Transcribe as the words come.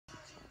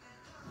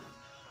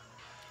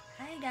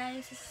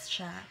guys, this is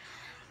Cha,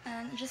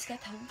 and I just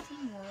got home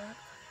from work,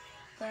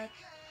 but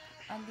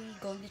I'll be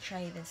going to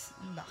try this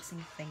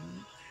unboxing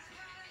thing.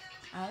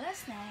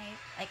 Last night,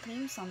 I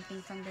claimed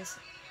something from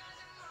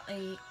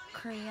a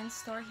Korean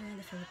store here in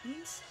the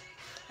Philippines,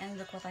 and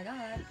look what I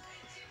got.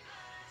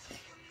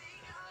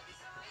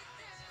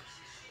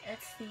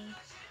 It's the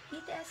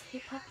BTS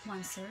Hip Hop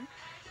Monster,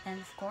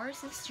 and of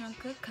course, it's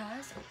Jungkook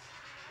cause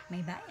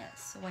my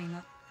bias. Why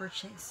not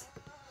purchase?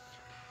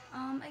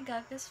 I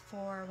got this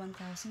for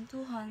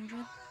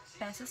 1,200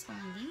 pesos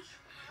only,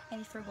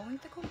 and if we're going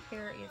to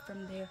compare it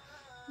from their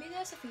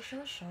BTS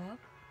official shop,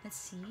 let's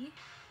see.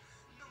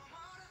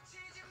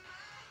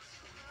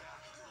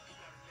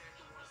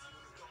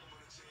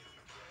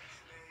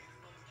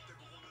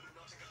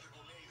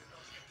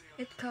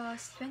 It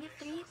costs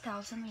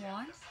 23,000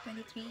 won,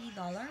 $23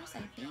 I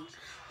think,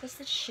 plus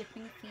the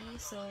shipping fee,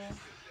 so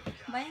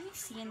buying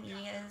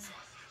CNE is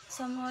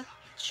somewhat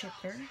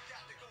cheaper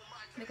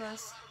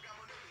because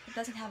it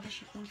doesn't have the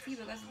shipping fee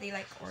because they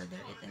like order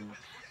it in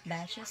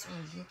batches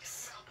or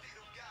groups.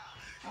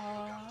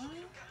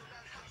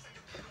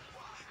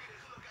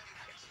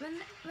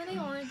 When I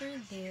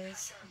ordered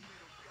this,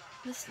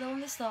 the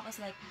only stock is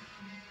like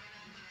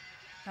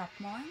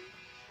Rapmon,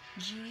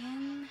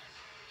 Jin,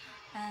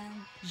 and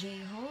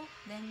J-Hope,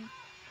 then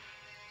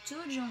 2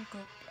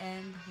 Jungkook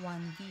and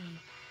 1 V.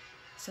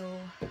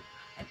 So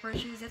I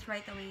purchased it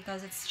right away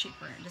because it's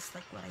cheaper, just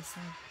like what I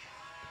said.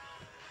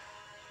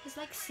 It's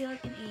like sealed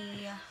in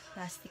a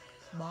plastic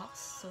box,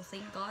 so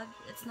thank God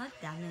it's not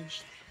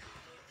damaged.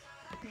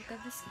 Look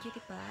at this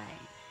cutie pie.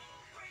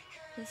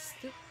 He's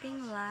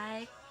looking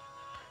like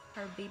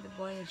our baby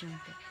boy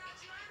Jungkook.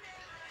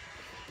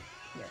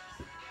 Here.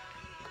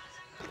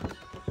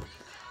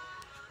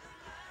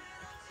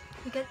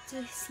 We get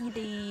to see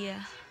the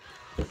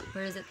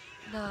where is it?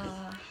 The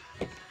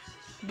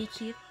Be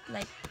Cute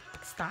like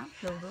stamp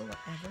logo,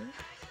 whatever.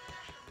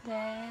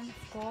 Then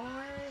of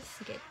course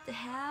you get to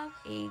have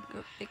a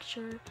group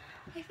picture.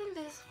 I think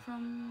this is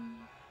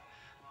from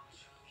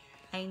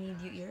I Need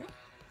You Ear.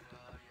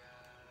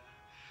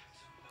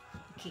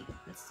 Okay,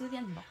 let's do the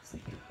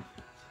unboxing.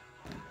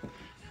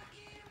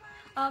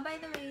 By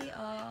the way,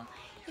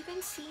 you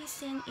can see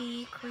this in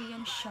a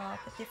Korean shop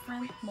at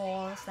different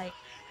malls like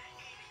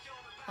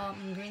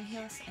Green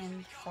Hills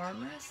and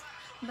Farmers,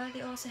 but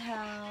they also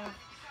have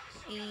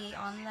a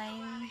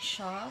online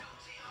shop.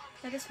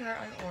 That is where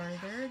I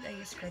ordered. I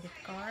use credit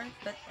card,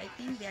 but I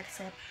think they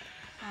accept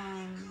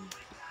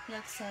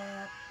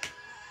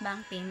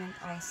bank payment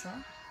also,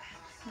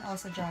 and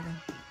also Dragon.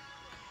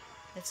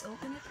 Let's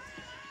open it.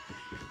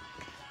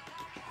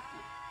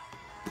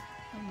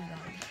 Oh my god.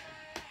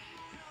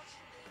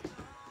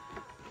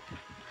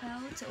 How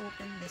to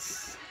open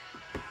this?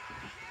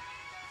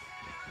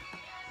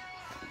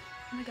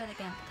 Oh my god, I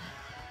can't.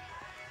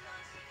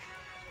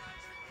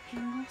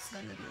 What's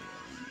gonna be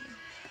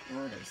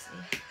really? Oh, there's a.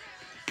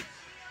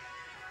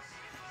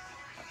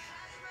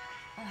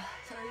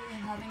 Sorry,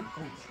 I'm having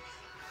cold.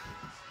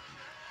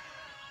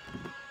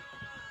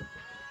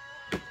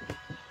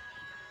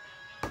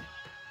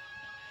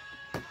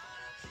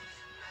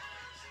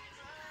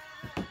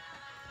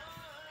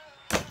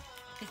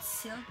 It's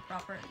sealed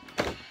properly.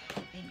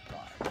 Thank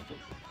God.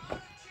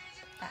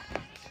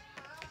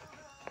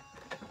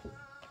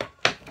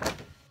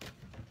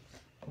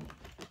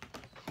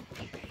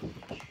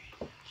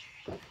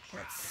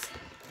 Let's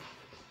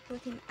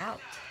put him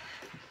out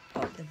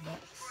of the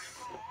box.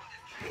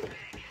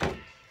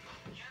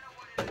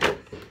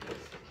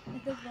 In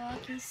the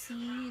box, you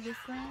see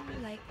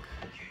different like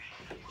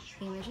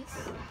images.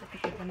 Let me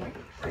take them out.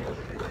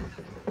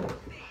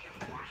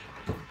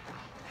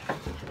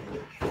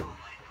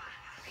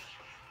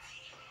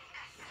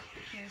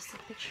 Here's the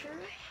picture,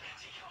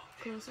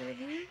 closer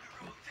view.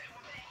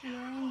 And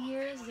then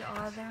here's the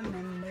other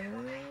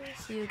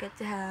members. You get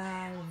to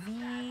have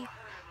V,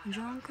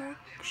 Jungkook,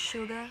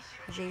 Suga,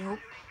 J-Hope,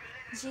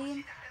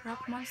 Jin,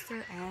 Rock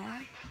Monster,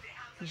 and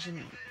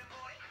Jimin.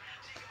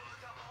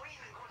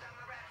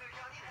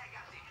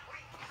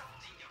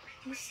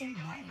 It's so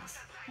nice.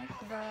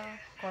 Like the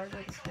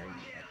cardboard is very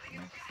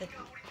thick.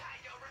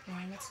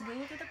 And let's go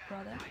to the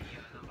product.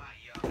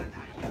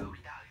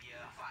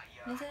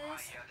 This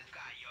is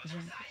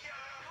Jungkook.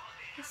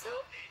 It's so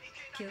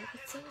cute.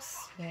 It's so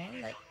small,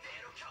 like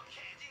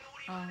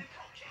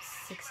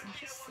 6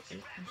 inches,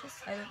 8 inches.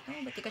 I don't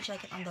know, but you can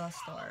check it on the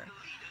store.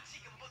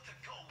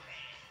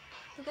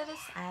 Look at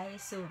his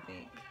eyes, so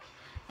big,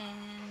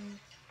 and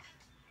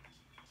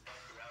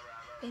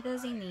it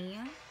has a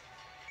name,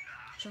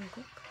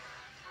 Jungkook.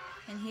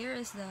 And here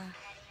is the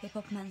Hip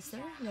Hop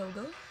Monster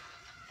logo.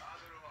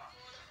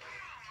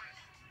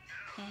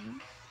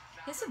 And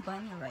he's a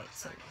bunny, right?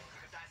 So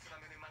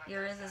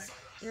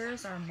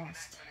ears are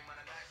must.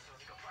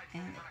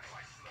 And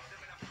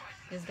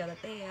he's got a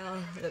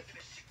tail. Look.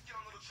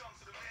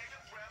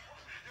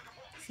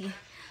 See,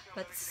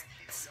 but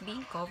it's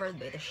being covered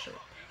by the shirt.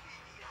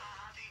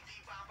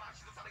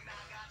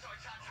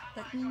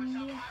 Let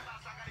me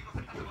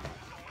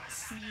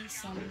see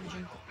some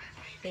Jungkook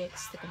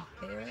pics to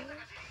compare.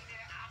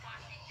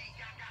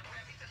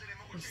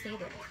 stay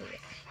there, stay there.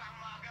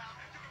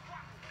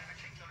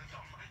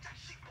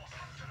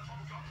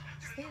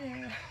 Stay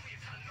there.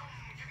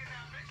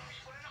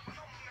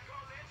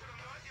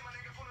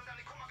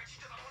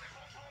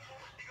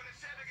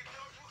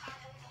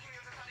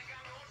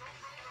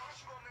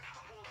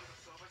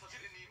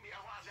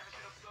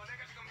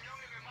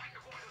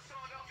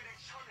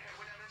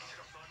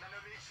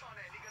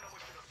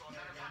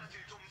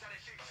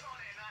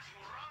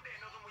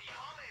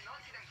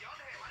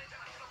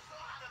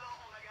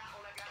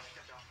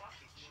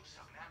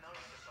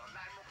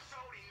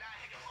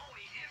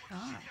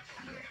 Ah,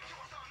 here.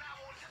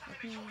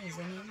 Let me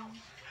zoom in.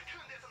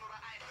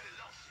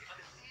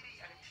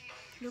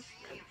 Look.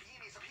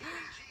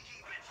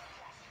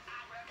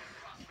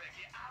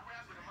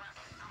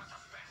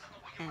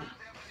 And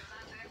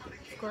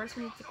of course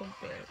we need to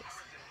compare this.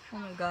 Oh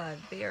my god,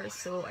 they are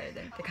so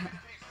identical.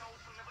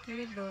 Look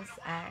at those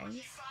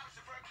eyes.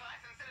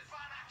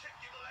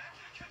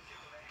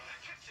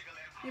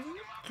 Isn't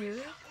it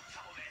cute?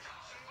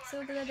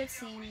 So glad it's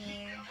seeing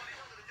me.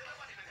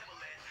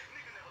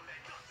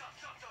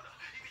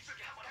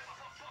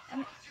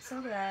 I'm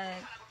so glad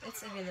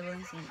it's available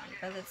in Singapore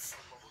because it's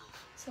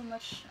so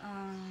much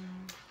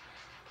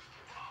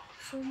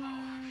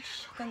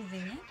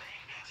convenient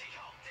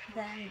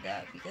than the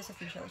biggest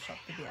official shop,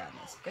 to be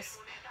honest. Because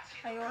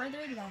I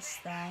ordered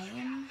last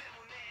time.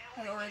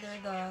 I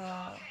ordered the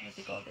what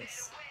do you call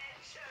this?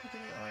 What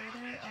did I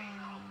order?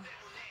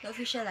 The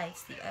official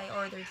lights tea. I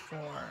ordered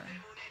for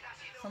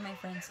my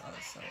friends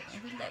also.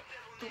 And it like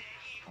took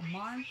a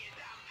month,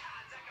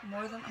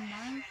 more than a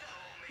month,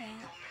 and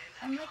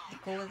I'm like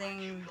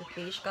decoding the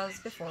page because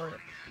before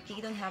they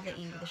don't have the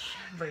English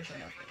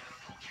version of it.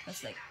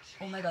 It's like,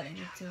 oh my god, I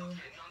need to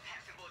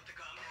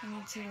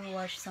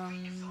watch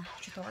some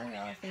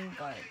tutorial. Thank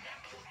God,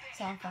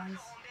 some fans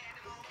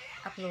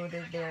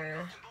uploaded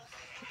their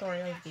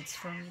tutorial vids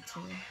for me to,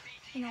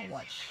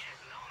 watch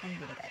and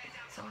be like,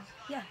 so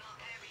yeah,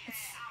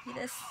 it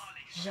is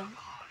Jungkook,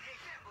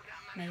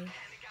 my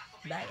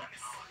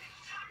bias.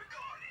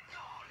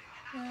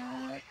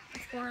 But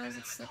of course,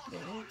 it's not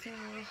going to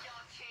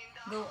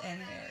go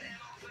anywhere.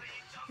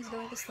 He's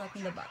going to stop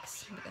in the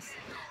box because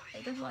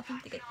I don't want him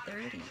to get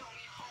dirty.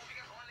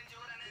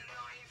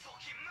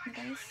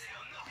 Guys,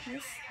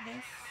 this,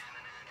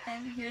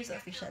 and here's the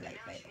official light,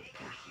 by the way.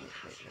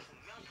 Wait.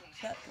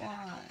 That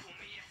one.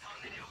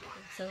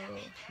 So,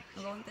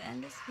 I'm going to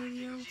end this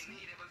video. So,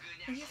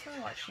 thank you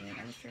for watching,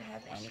 and if you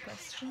have any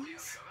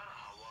questions,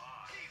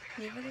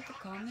 leave it in the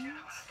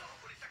comments.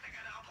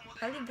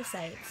 I'll leave the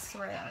sites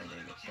where I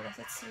ordered it because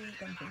it's really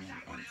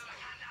convenient and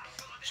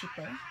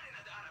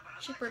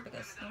cheaper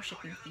because no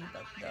shipping fee,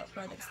 but the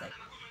product's like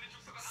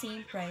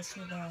same price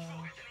with the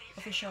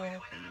official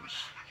page.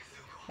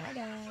 Bye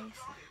guys.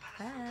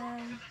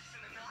 Bye.